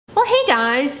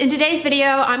guys, in today's video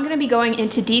I'm going to be going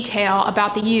into detail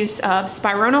about the use of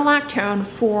spironolactone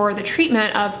for the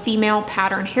treatment of female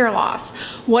pattern hair loss.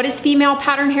 What is female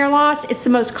pattern hair loss? It's the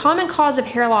most common cause of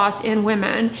hair loss in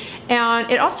women,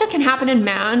 and it also can happen in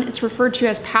men. It's referred to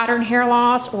as pattern hair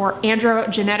loss or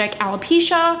androgenetic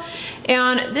alopecia,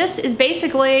 and this is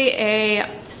basically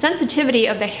a sensitivity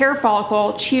of the hair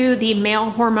follicle to the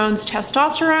male hormones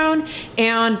testosterone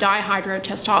and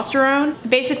dihydrotestosterone.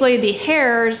 Basically, the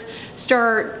hairs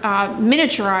start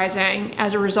miniaturizing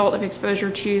as a result of exposure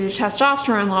to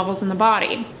testosterone levels in the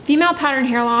body. Female pattern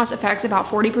hair loss affects about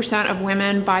 40% of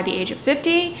women by the age of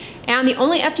 50, and the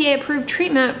only FDA-approved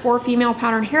treatment for female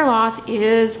pattern hair loss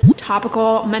is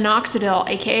topical minoxidil,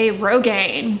 aka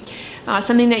Rogaine.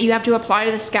 Something that you have to apply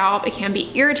to the scalp. It can be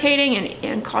irritating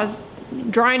and cause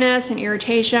dryness and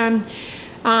irritation.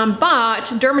 But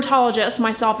dermatologists,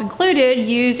 myself included,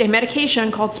 use a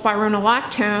medication called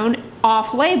spironolactone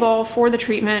off-label for the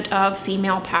treatment of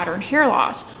female pattern hair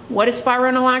loss. What is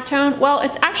spironolactone? Well,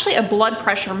 it's actually a blood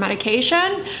pressure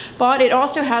medication, but it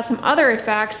also has some other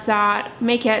effects that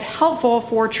make it helpful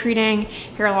for treating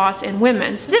hair loss in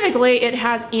women. Specifically, it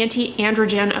has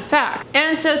anti-androgen effect.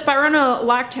 And so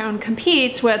spironolactone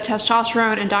competes with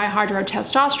testosterone and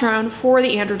dihydrotestosterone for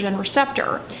the androgen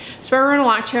receptor.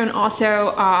 Spironolactone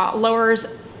also lowers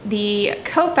the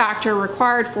cofactor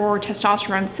required for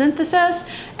testosterone synthesis,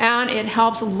 and it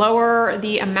helps lower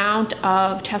the amount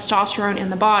of testosterone in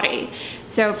the body.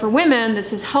 So for women,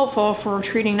 this is helpful for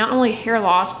treating not only hair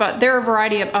loss, but there are a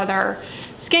variety of other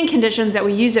skin conditions that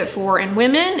we use it for in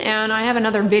women, and I have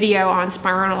another video on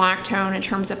spironolactone in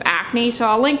terms of acne, so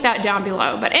I'll link that down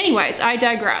below. But anyways, I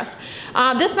digress.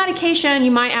 This medication,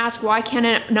 you might ask, why can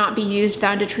it not be used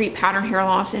then to treat pattern hair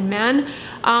loss in men?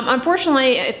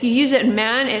 Unfortunately, if you use it in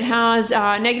men, it has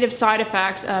negative side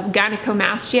effects of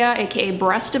gynecomastia, aka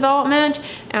breast development,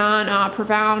 and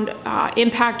profound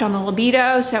impact on the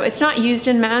libido. So it's not used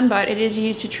in men, but it is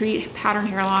used to treat pattern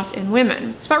hair loss in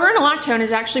women. Spironolactone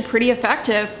is actually pretty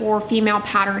effective for female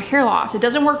pattern hair loss. It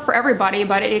doesn't work for everybody,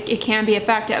 but it can be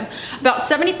effective. About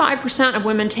 75% of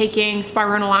women taking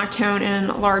spironolactone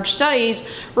in large studies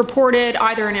reported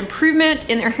either an improvement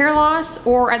in their hair loss,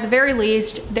 or at the very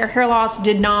least, their hair loss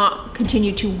did not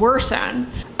continue to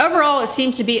worsen. Overall, it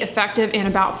seems to be effective in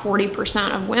about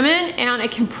 40% of women, and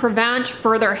it can prevent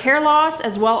further hair loss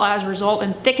as well as result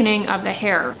in thickening of the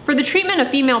hair. For the treatment of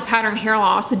female pattern hair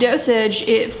loss, the dosage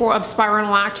of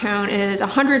spironolactone is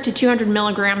 100 to 200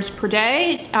 milligrams per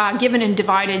day, given in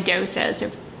divided doses.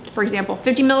 So for example,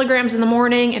 50 milligrams in the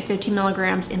morning and 50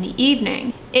 milligrams in the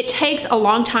evening. It takes a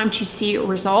long time to see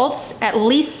results, at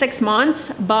least 6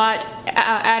 months, but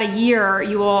at a year,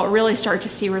 you will really start to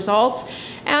see results.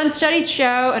 And studies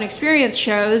show, and experience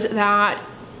shows, that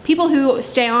people who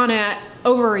stay on it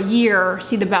over a year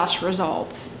see the best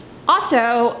results.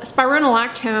 Also,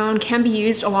 spironolactone can be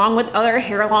used along with other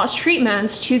hair loss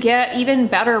treatments to get even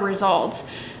better results.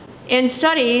 In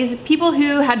studies, people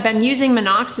who had been using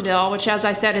minoxidil, which, as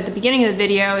I said at the beginning of the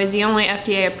video, is the only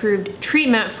FDA-approved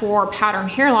treatment for pattern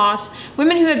hair loss,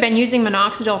 women who had been using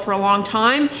minoxidil for a long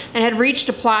time and had reached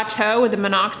a plateau with the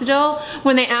minoxidil,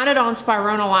 when they added on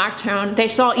spironolactone, they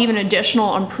saw even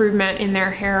additional improvement in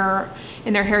their hair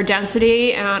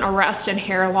density and arrest in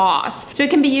hair loss. So it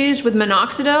can be used with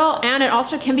minoxidil, and it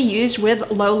also can be used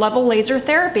with low-level laser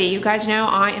therapy. You guys know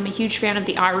I am a huge fan of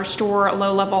the iRestore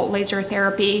low-level laser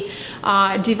therapy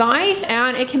device,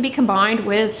 and it can be combined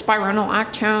with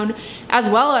spironolactone as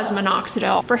well as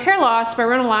minoxidil. For hair loss,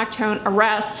 spironolactone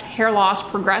arrests hair loss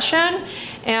progression,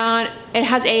 and it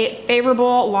has a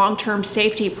favorable long-term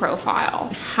safety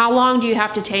profile. How long do you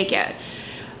have to take it?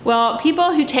 Well,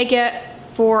 people who take it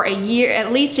for a year,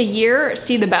 at least a year,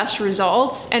 see the best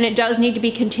results, and it does need to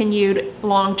be continued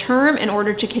long-term in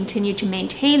order to continue to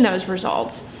maintain those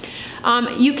results.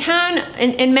 You can,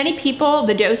 in many people,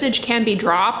 the dosage can be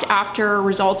dropped after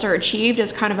results are achieved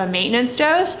as kind of a maintenance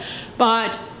dose,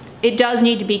 but it does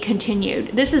need to be continued.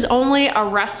 This is only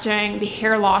arresting the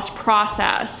hair loss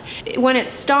process. When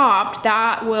it's stopped,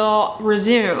 that will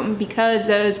resume because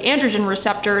those androgen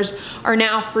receptors are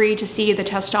now free to see the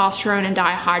testosterone and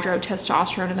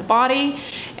dihydrotestosterone in the body,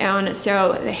 and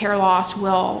so the hair loss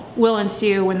will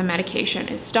ensue when the medication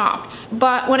is stopped.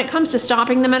 But when it comes to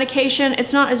stopping the medication,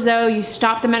 it's not as though you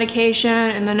stop the medication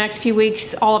and the next few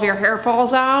weeks all of your hair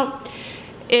falls out.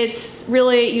 It's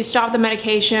really, you stop the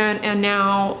medication and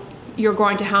now you're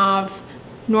going to have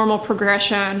normal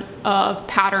progression of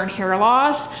pattern hair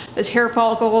loss. Those hair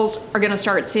follicles are going to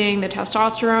start seeing the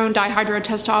testosterone,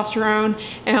 dihydrotestosterone,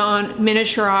 and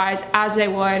miniaturize as they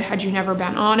would had you never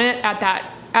been on it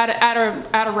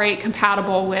at a rate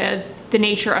compatible with the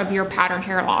nature of your pattern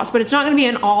hair loss. But it's not going to be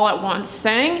an all at once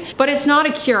thing, but it's not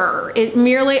a cure. It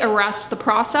merely arrests the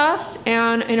process,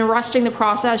 and in arresting the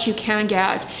process, you can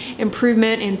get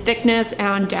improvement in thickness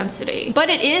and density. But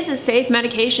it is a safe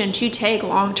medication to take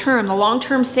long term. The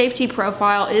long-term safety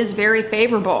profile is very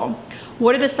favorable.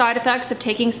 What are the side effects of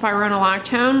taking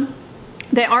spironolactone?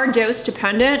 They are dose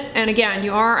dependent, and again,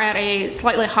 you are at a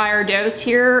slightly higher dose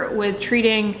here with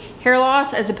treating hair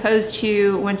loss as opposed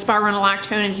to when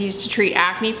spironolactone is used to treat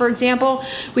acne, for example.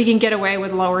 We can get away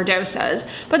with lower doses.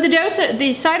 But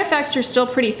the side effects are still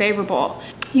pretty favorable.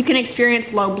 You can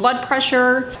experience low blood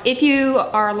pressure. If you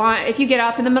get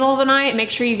up in the middle of the night, make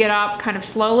sure you get up kind of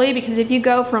slowly, because if you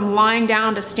go from lying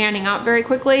down to standing up very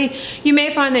quickly, you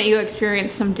may find that you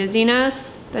experience some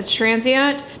dizziness that's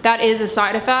transient. That is a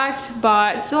side effect,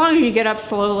 but so long as you get up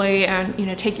slowly and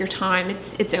take your time,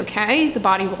 it's okay. The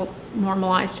body will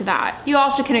normalize to that. You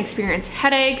also can experience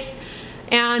headaches.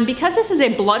 And because this is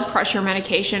a blood pressure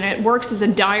medication, it works as a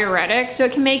diuretic, so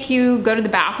it can make you go to the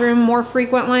bathroom more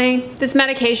frequently. This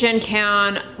medication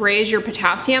can raise your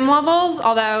potassium levels,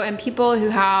 although in people who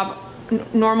have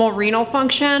normal renal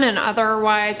function and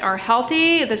otherwise are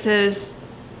healthy, this is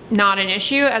not an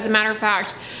issue. As a matter of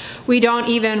fact, we don't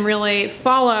even really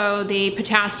follow the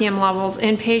potassium levels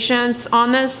in patients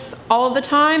on this all of the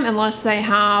time unless they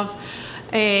have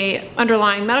a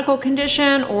underlying medical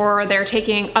condition or they're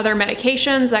taking other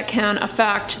medications that can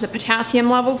affect the potassium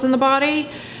levels in the body.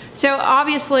 So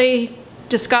obviously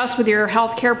discuss with your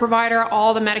healthcare provider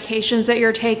all the medications that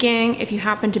you're taking. If you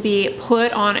happen to be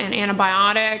put on an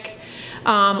antibiotic,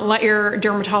 let your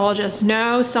dermatologist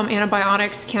know. Some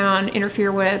antibiotics can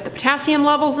interfere with the potassium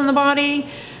levels in the body,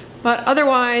 but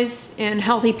otherwise in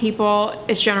healthy people,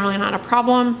 it's generally not a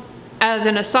problem. As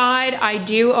an aside, I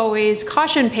do always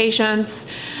caution patients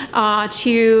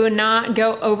to not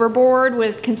go overboard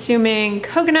with consuming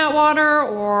coconut water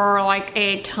or like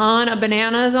a ton of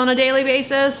bananas on a daily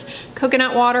basis.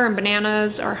 Coconut water and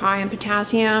bananas are high in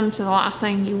potassium, so the last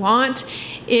thing you want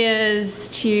is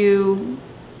to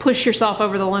push yourself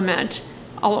over the limit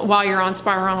while you're on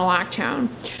spironolactone.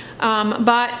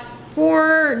 But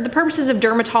for the purposes of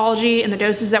dermatology and the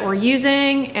doses that we're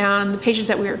using and the patients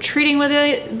that we are treating with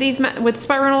with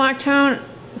spironolactone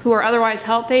who are otherwise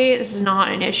healthy, this is not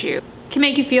an issue. It can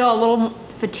make you feel a little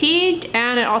fatigued,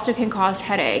 and it also can cause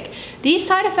headache. These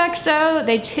side effects though,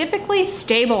 they typically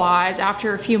stabilize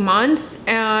after a few months,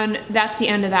 and that's the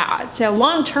end of that. So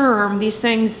long term, these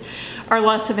things are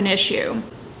less of an issue.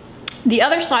 The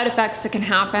other side effects that can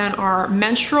happen are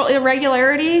menstrual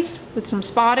irregularities with some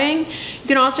spotting. You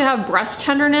can also have breast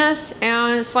tenderness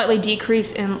and a slightly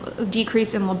decrease in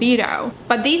libido.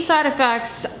 But these side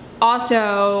effects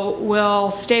also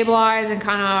will stabilize and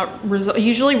kind of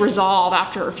usually resolve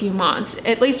after a few months,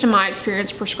 at least in my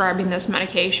experience prescribing this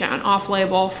medication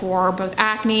off-label for both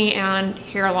acne and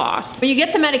hair loss. When you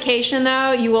get the medication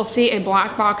though, you will see a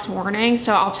black box warning,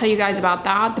 so I'll tell you guys about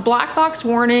that. The black box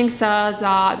warning says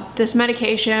that this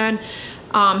medication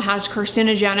has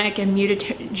carcinogenic and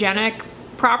mutagenic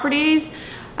properties.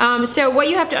 So what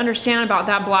you have to understand about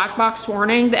that black box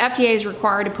warning, the FDA is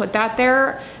required to put that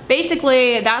there.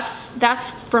 Basically,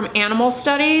 that's from animal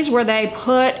studies where they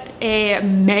put a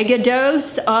mega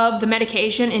dose of the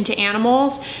medication into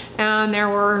animals, and there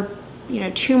were,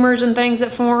 tumors and things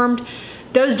that formed.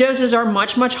 Those doses are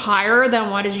much, much higher than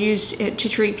what is used to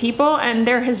treat people, and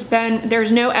there's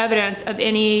no evidence of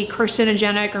any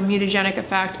carcinogenic or mutagenic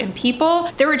effect in people.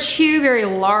 There were two very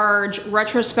large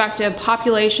retrospective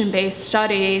population-based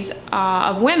studies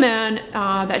of women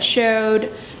that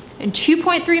showed in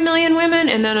 2.3 million women,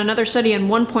 and then another study in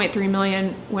 1.3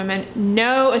 million women,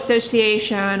 no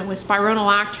association with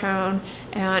spironolactone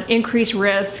and increased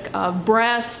risk of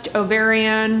breast,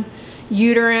 ovarian,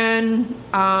 uterine,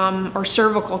 or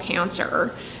cervical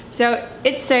cancer. So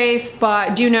it's safe,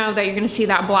 but do know that you're gonna see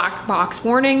that black box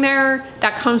warning there.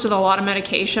 That comes with a lot of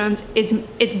medications.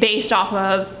 It's based off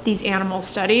of these animal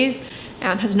studies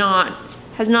and has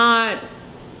not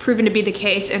proven to be the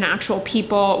case in actual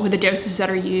people with the doses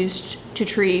that are used to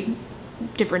treat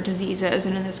different diseases,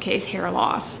 and in this case, hair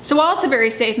loss. So while it's a very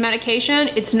safe medication,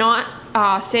 it's not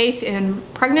safe in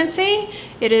pregnancy.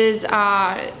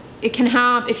 It can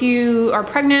have, if you are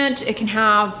pregnant, it can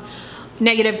have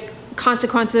negative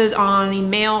consequences on the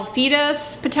male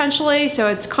fetus potentially, so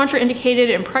it's contraindicated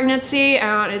in pregnancy,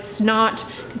 and it's not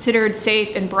considered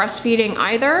safe in breastfeeding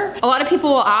either. A lot of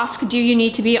people will ask, do you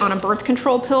need to be on a birth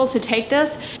control pill to take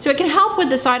this? So it can help with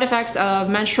the side effects of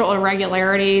menstrual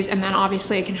irregularities, and then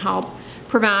obviously it can help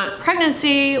prevent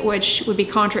pregnancy, which would be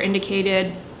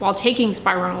contraindicated while taking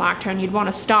spironolactone, you'd want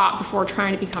to stop before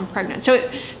trying to become pregnant. So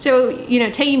you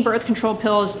know, taking birth control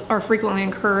pills are frequently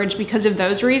encouraged because of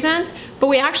those reasons, but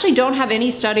we actually don't have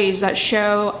any studies that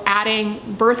show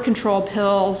adding birth control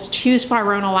pills to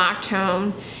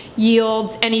spironolactone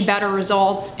yields any better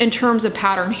results in terms of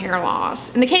pattern hair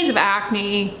loss. In the case of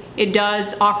acne, it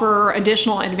does offer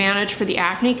additional advantage for the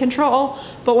acne control,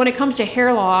 but when it comes to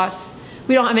hair loss,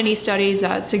 we don't have any studies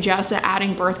that suggest that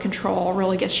adding birth control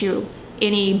really gets you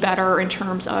any better in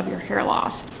terms of your hair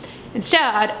loss.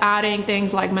 Instead, adding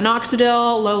things like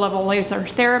minoxidil, low-level laser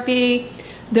therapy,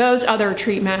 those other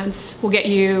treatments will get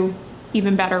you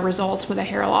even better results with a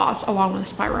hair loss along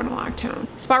with spironolactone.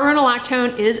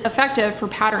 Spironolactone is effective for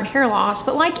pattern hair loss,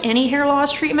 but like any hair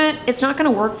loss treatment, it's not gonna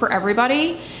work for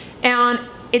everybody. And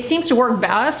it seems to work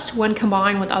best when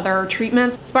combined with other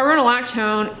treatments.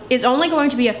 Spironolactone is only going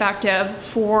to be effective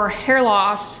for hair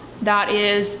loss that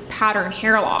is pattern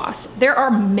hair loss. There are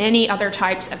many other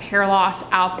types of hair loss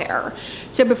out there.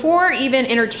 So before even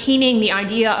entertaining the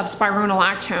idea of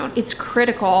spironolactone, it's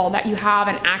critical that you have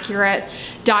an accurate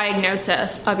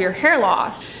diagnosis of your hair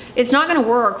loss. It's not gonna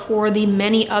work for the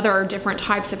many other different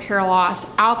types of hair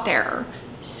loss out there.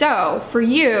 So for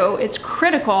you, it's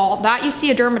critical that you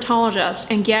see a dermatologist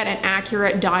and get an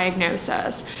accurate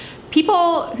diagnosis.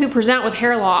 People who present with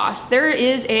hair loss, there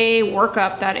is a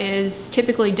workup that is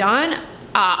typically done.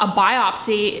 A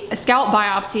biopsy, a scalp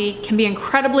biopsy, can be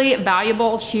incredibly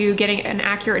valuable to getting an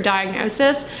accurate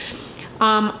diagnosis.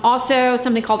 Also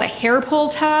something called a hair pull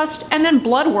test, and then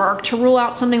blood work to rule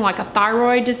out something like a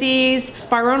thyroid disease.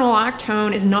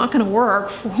 Spironolactone is not gonna work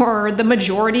for the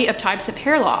majority of types of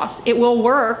hair loss. It will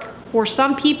work for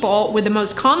some people with the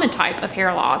most common type of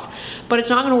hair loss, but it's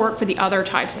not gonna work for the other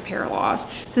types of hair loss.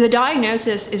 So the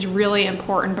diagnosis is really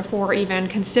important before even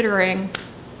considering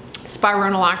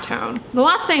spironolactone. The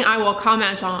last thing I will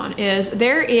comment on is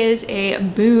there is a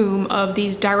boom of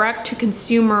these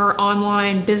direct-to-consumer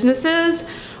online businesses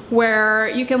where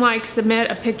you can like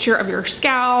submit a picture of your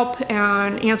scalp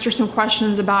and answer some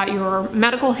questions about your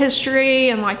medical history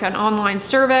and like an online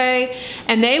survey,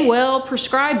 and they will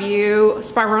prescribe you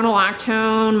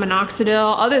spironolactone,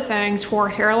 minoxidil, other things for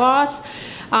hair loss.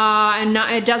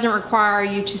 It doesn't require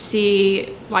you to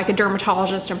see like a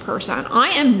dermatologist in person. I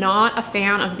am not a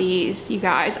fan of these, you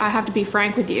guys. I have to be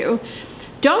frank with you.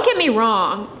 Don't get me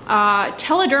wrong,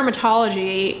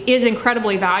 teledermatology is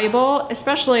incredibly valuable,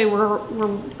 especially we're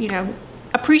you know,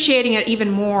 appreciating it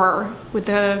even more with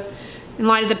in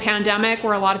light of the pandemic,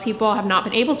 where a lot of people have not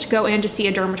been able to go in to see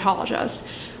a dermatologist.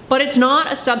 But it's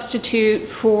not a substitute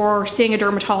for seeing a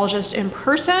dermatologist in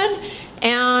person,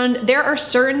 and there are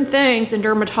certain things in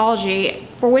dermatology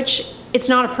for which it's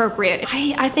not appropriate.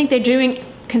 I think they're doing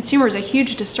consumers a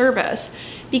huge disservice,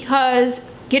 because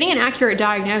getting an accurate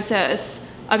diagnosis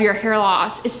of your hair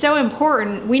loss is so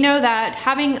important. We know that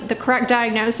having the correct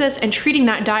diagnosis and treating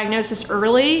that diagnosis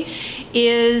early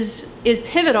is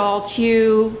pivotal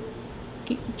to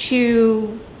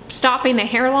stopping the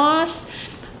hair loss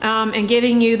and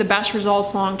giving you the best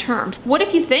results long term. What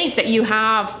if you think that you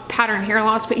have pattern hair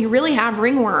loss, but you really have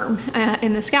ringworm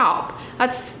in the scalp?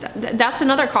 That's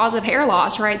another cause of hair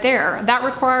loss right there. That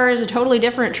requires a totally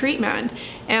different treatment.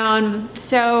 And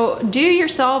so do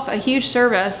yourself a huge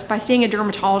service by seeing a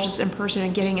dermatologist in person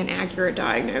and getting an accurate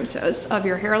diagnosis of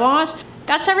your hair loss.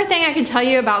 That's everything I can tell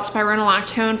you about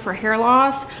spironolactone for hair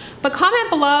loss, but comment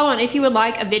below on if you would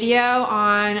like a video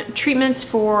on treatments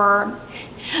for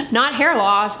not hair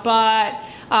loss, but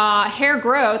hair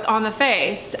growth on the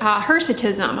face,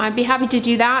 hirsutism. I'd be happy to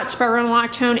do that.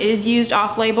 Spironolactone is used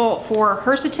off-label for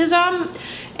hirsutism,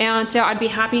 and so I'd be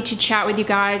happy to chat with you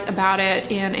guys about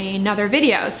it in another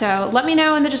video. So let me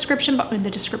know in the description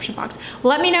box.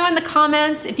 Let me know in the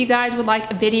comments if you guys would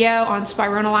like a video on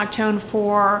spironolactone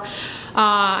for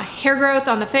hair growth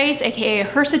on the face, aka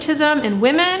hirsutism in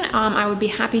women. I would be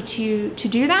happy to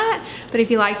do that. But if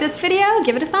you like this video,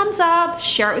 give it a thumbs up,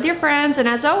 share it with your friends, and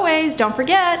as always, don't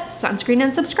forget, sunscreen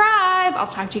and subscribe. I'll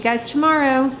talk to you guys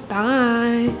tomorrow.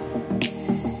 Bye.